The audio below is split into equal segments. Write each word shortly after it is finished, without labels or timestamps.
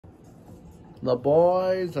The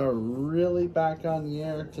boys are really back on the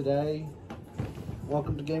air today.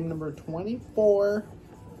 Welcome to game number 24.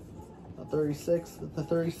 The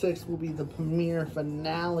 36 will be the premiere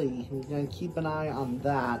finale. We're going to keep an eye on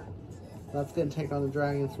that. That's going to take on the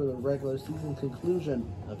Dragons for the regular season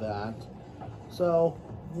conclusion of that. So,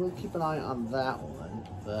 we'll keep an eye on that one.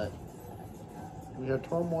 But we have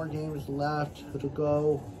 12 more games left to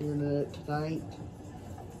go here tonight.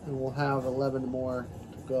 And we'll have 11 more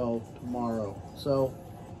to go tomorrow. So,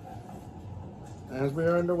 as we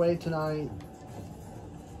are underway tonight,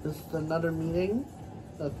 this is another meeting.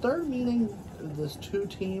 The third meeting of this two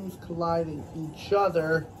teams colliding each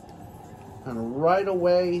other. And right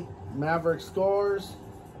away, Maverick scores.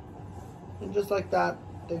 And just like that,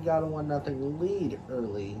 they got a 1-0 lead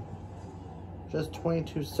early. Just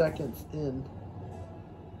 22 seconds in.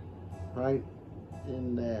 Right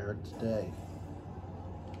in there today.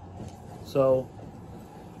 So,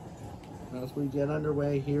 as we get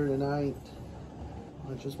underway here tonight,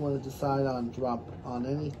 I just want to decide on drop on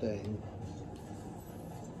anything.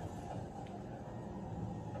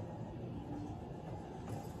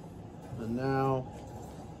 And now,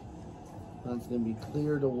 that's going to be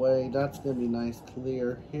cleared away. That's going to be nice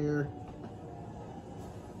clear here.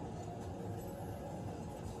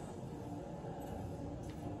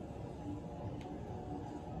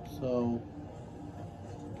 So,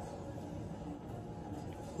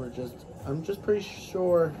 I'm just pretty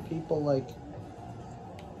sure people like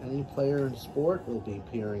any player in sport will be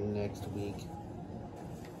appearing next week.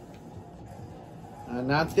 And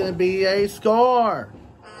that's going to be a score.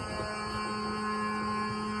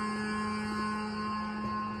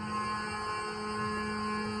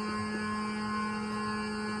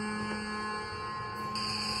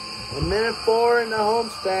 A minute 4 in the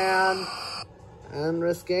homestand. And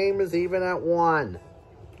this game is even at 1.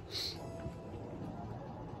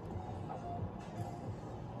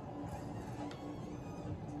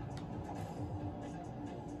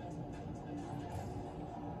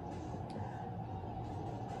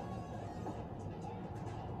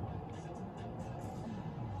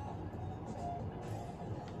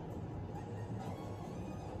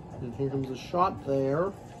 And here comes a shot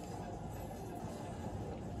there.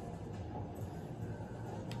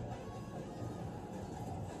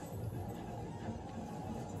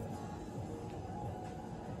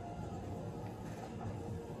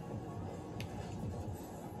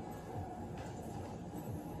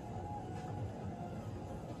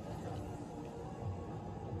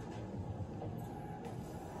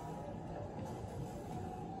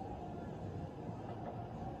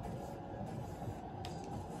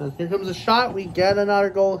 And here comes a shot. We get another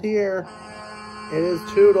goal here. It is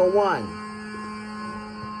 2-1.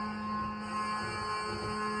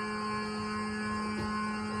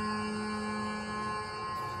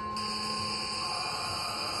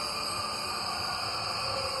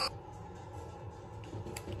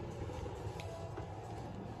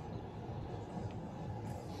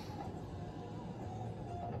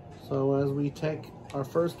 So as we take our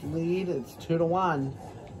first lead, it's 2-1.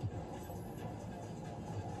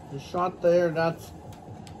 The shot there, that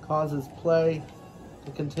causes play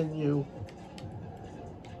to continue.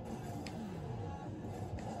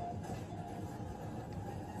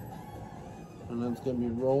 And that's going to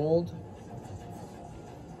be rolled.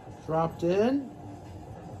 Dropped in.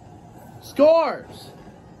 Scores!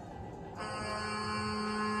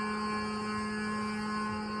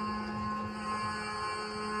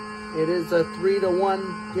 It is a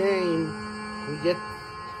 3-1 game. We get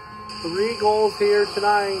 3 goals here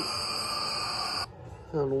tonight.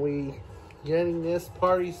 And we getting this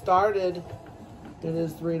party started. It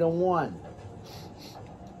is 3-1.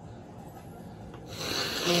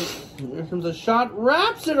 Here comes a shot.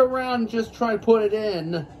 Wraps it around, just try to put it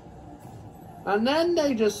in. And then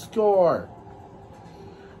they just score.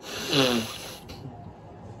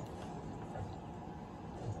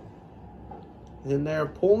 And they're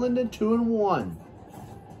pulling to 2-1.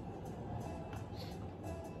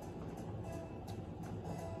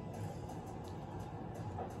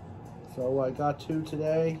 So I got 2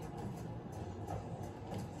 today.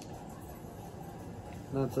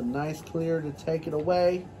 That's a nice clear to take it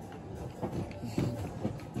away.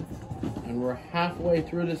 And we're halfway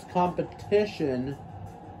through this competition.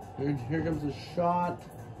 And here comes a shot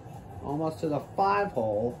almost to the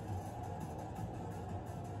 5-hole.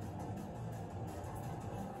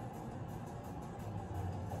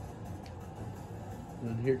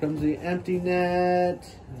 And here comes the empty net.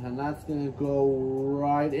 And that's going to go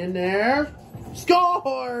right in there.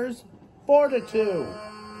 Scores! 4-2.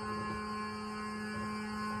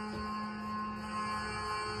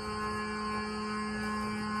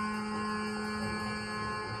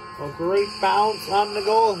 A great bounce on the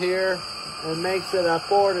goal here and makes it a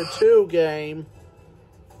 4-2 game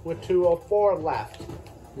with 2:04 left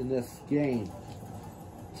in this game.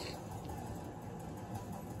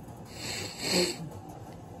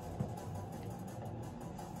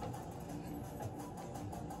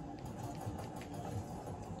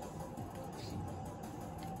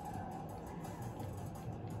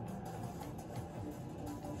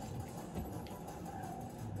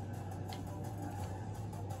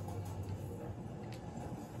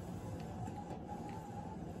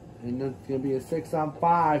 And it's going to be a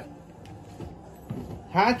 6-on-5.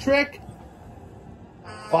 Hat trick.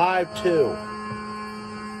 5-2.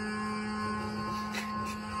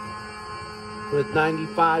 With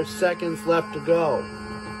 95 seconds left to go.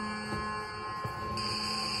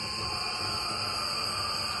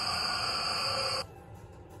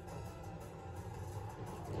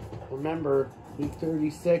 Remember, week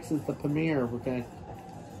 36 is the premiere.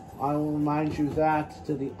 I will remind you that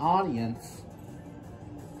to the audience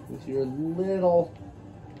with your little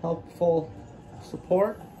helpful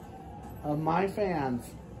support of my fans,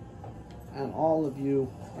 and all of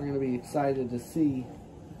you are going to be excited to see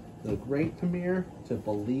the great premiere to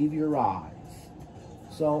Believe Your Eyes.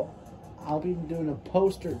 So I'll be doing a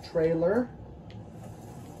poster trailer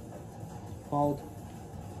called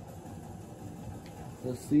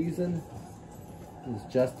The Season is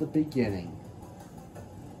Just the Beginning.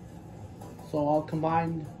 So I'll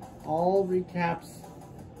combine all recaps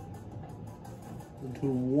into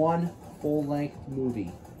one full-length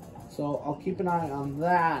movie. So I'll keep an eye on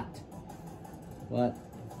that. But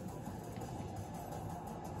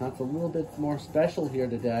that's a little bit more special here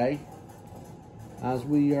today, as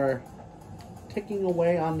we are ticking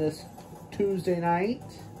away on this Tuesday night,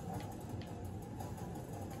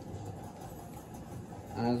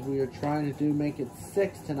 as we are trying to make it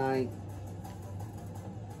 6 tonight.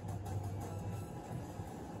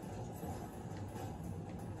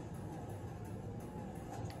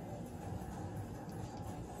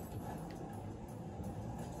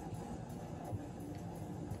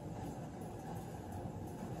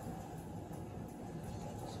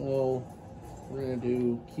 So we're going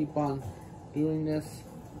to keep on doing this.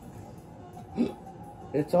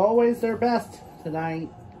 It's always their best tonight.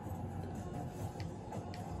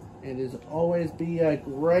 It is always be a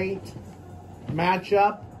great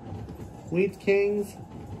matchup. Wheat Kings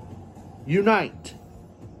unite.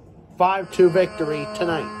 5-2 victory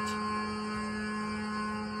tonight.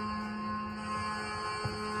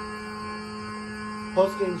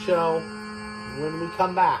 Post-game show when we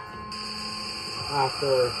come back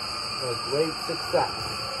after a great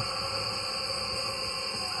success.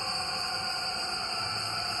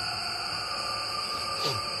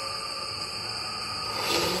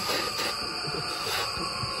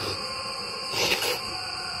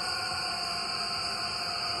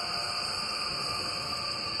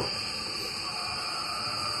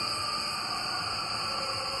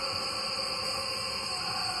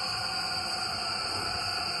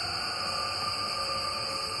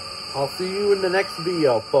 I'll see you in the next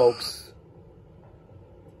video, folks.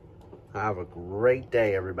 Have a great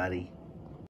day, everybody.